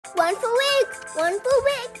One for wigs, one for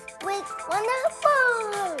wigs, wigs,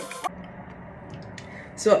 wonderful.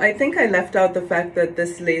 So I think I left out the fact that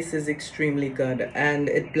this lace is extremely good and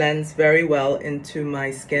it blends very well into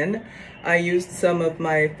my skin. I used some of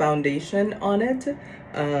my foundation on it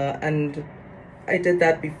and I did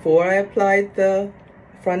that before I applied the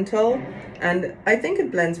frontal, and I think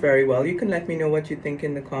it blends very well. You can let me know what you think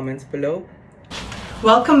in the comments below.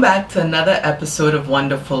 Welcome back to another episode of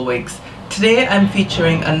Wonderful Wigs. Today I'm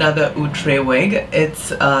featuring another Outre wig.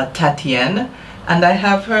 It's Tatienne, and I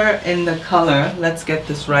have her in the color, let's get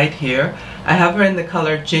this right here, I have her in the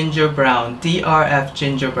color Ginger Brown, DRF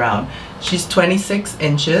Ginger Brown. She's 26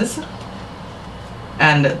 inches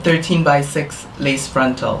and 13 by 6 lace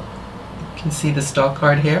frontal. You can see the stock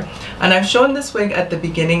card here, and I've shown this wig at the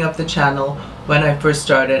beginning of the channel. When I first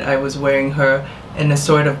started, I was wearing her in a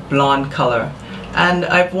sort of blonde color, and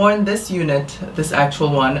I've worn this unit, this actual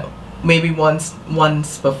one, maybe once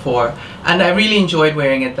before, and I really enjoyed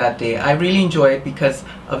wearing it that day. I really enjoy it because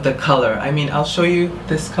of the color. I mean, I'll show you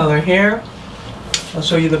this color here. I'll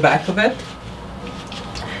show you the back of it,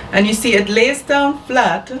 and you see it lays down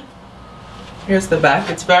flat. Here's the back.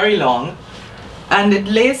 It's very long and it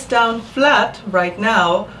lays down flat right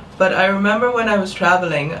now, but I remember when I was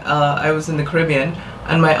traveling, I was in the Caribbean,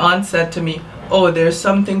 and my aunt said to me, oh, there's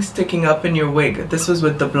something sticking up in your wig. This was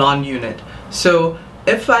with the blonde unit. So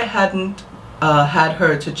if I hadn't had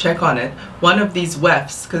her to check on it, one of these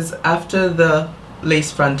wefts, because after the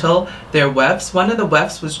lace frontal there are wefts, one of the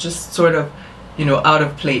wefts was just sort of, you know, out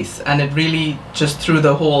of place, and it really just threw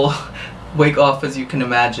the whole wig off, as you can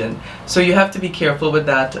imagine. So you have to be careful with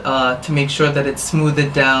that to make sure that it's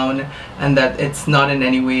smoothed down and that it's not in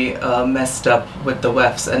any way messed up with the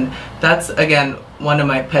wefts. And that's again one of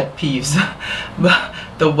my pet peeves.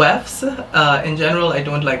 The wefts, in general, I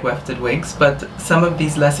don't like wefted wigs, but some of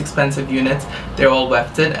these less expensive units, they're all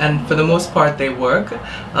wefted, and for the most part they work.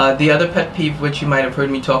 The other pet peeve, which you might have heard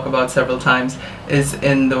me talk about several times, is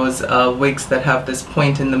in those wigs that have this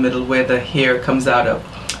point in the middle where the hair comes out of.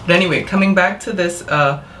 But anyway, coming back to this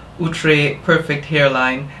Outre Perfect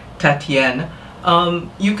Hairline Tatienne,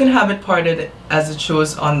 you can have it parted as it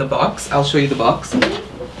shows on the box. I'll show you the box.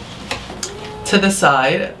 To the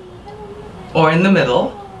side or in the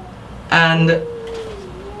middle, and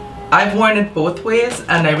I've worn it both ways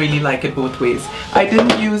and I really like it both ways. I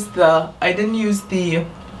didn't use the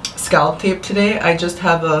scalp tape today. I just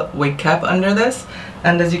have a wig cap under this,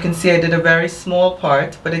 and as you can see, I did a very small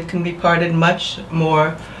part, but it can be parted much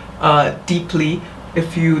more deeply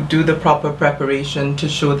if you do the proper preparation to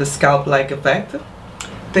show the scalp-like effect.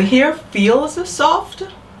 The hair feels soft.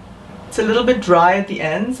 It's a little bit dry at the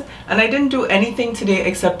ends, and I didn't do anything today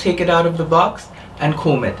except take it out of the box and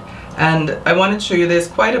comb it. And I wanted to show you there's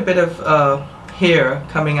quite a bit of hair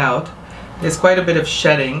coming out. There's quite a bit of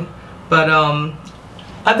shedding, but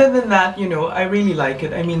other than that, you know, I really like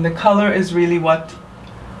it. I mean, the color is really what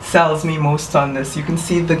sells me most on this. You can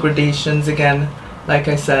see the gradations again, like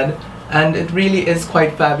I said, and it really is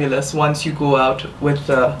quite fabulous once you go out with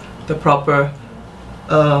the proper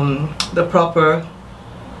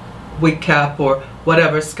wig cap or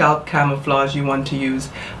whatever scalp camouflage you want to use.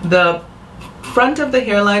 The front of the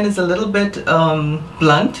hairline is a little bit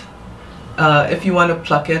blunt. If you want to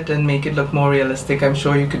pluck it and make it look more realistic, I'm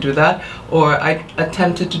sure you could do that. Or I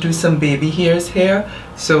attempted to do some baby hairs here,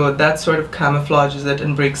 so that sort of camouflages it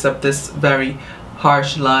and breaks up this very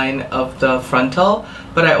harsh line of the frontal.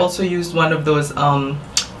 But I also used one of those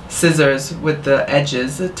scissors with the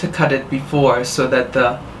edges to cut it before, so that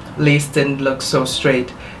the lace didn't look so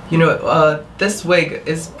straight. You know, this wig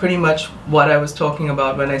is pretty much what I was talking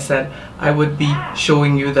about when I said I would be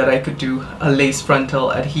showing you that I could do a lace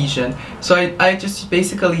frontal adhesion. So I just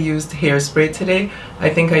basically used hairspray today. I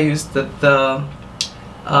think I used the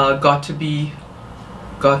Got to Be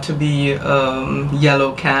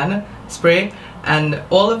yellow can spray, and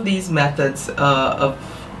all of these methods of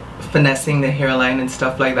finessing the hairline and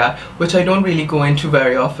stuff like that, which I don't really go into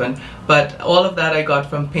very often, but all of that I got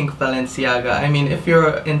from Pink Balenciaga. I mean, if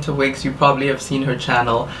you're into wigs, you probably have seen her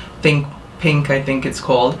channel, Think Pink, I think it's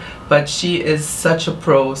called, but she is such a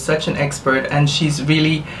pro, such an expert, and she's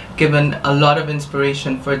really given a lot of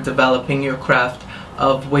inspiration for developing your craft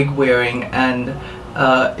of wig wearing. And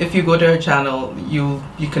if you go to her channel, you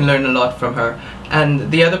can learn a lot from her.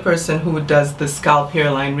 And the other person who does the scalp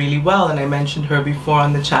hairline really well, and I mentioned her before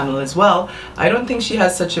on the channel as well, I don't think she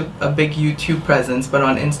has such a big YouTube presence, but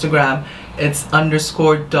on Instagram it's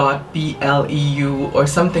 _.bleu or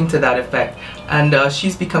something to that effect, and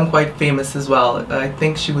she's become quite famous as well. I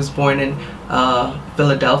think she was born in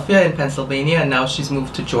Philadelphia in Pennsylvania, and now she's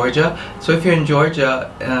moved to Georgia. So if you're in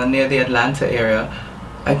Georgia, near the Atlanta area,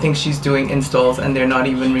 I think she's doing installs and they're not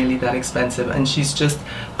even really that expensive, and she's just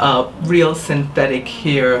a real synthetic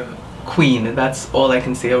hair queen. That's all I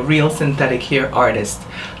can say, a real synthetic hair artist.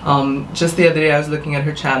 Just the other day I was looking at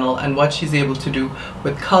her channel and what she's able to do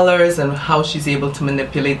with colors and how she's able to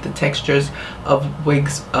manipulate the textures of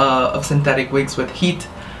wigs, of synthetic wigs with heat.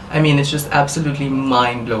 I mean, it's just absolutely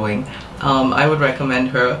mind-blowing. I would recommend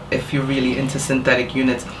her if you're really into synthetic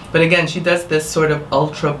units. But again, she does this sort of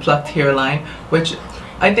ultra plucked hairline, which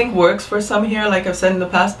I think works for some hair, like I've said in the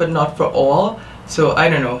past, but not for all. So I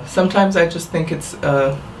don't know, sometimes I just think it's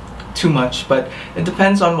too much, but it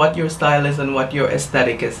depends on what your style is and what your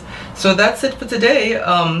aesthetic is. So that's it for today.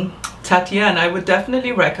 Tatienne, I would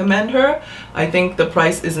definitely recommend her. I think the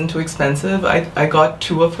price isn't too expensive. I got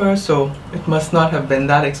 2 of her, so it must not have been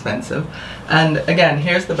that expensive. And again,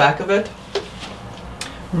 here's the back of it.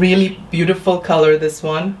 Really beautiful color, this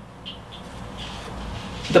one.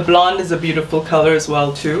 The blonde is a beautiful color as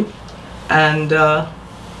well too. And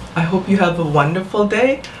I hope you have a wonderful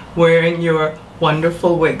day wearing your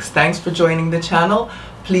wonderful wigs. Thanks for joining the channel.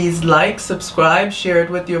 Please like, subscribe, share it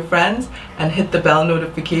with your friends, and hit the bell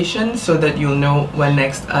notification so that you'll know when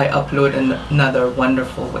next I upload another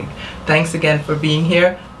wonderful wig. Thanks again for being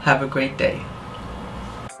here. Have a great day.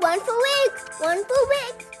 One for wigs,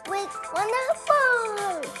 wig,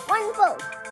 wonderful, wonderful.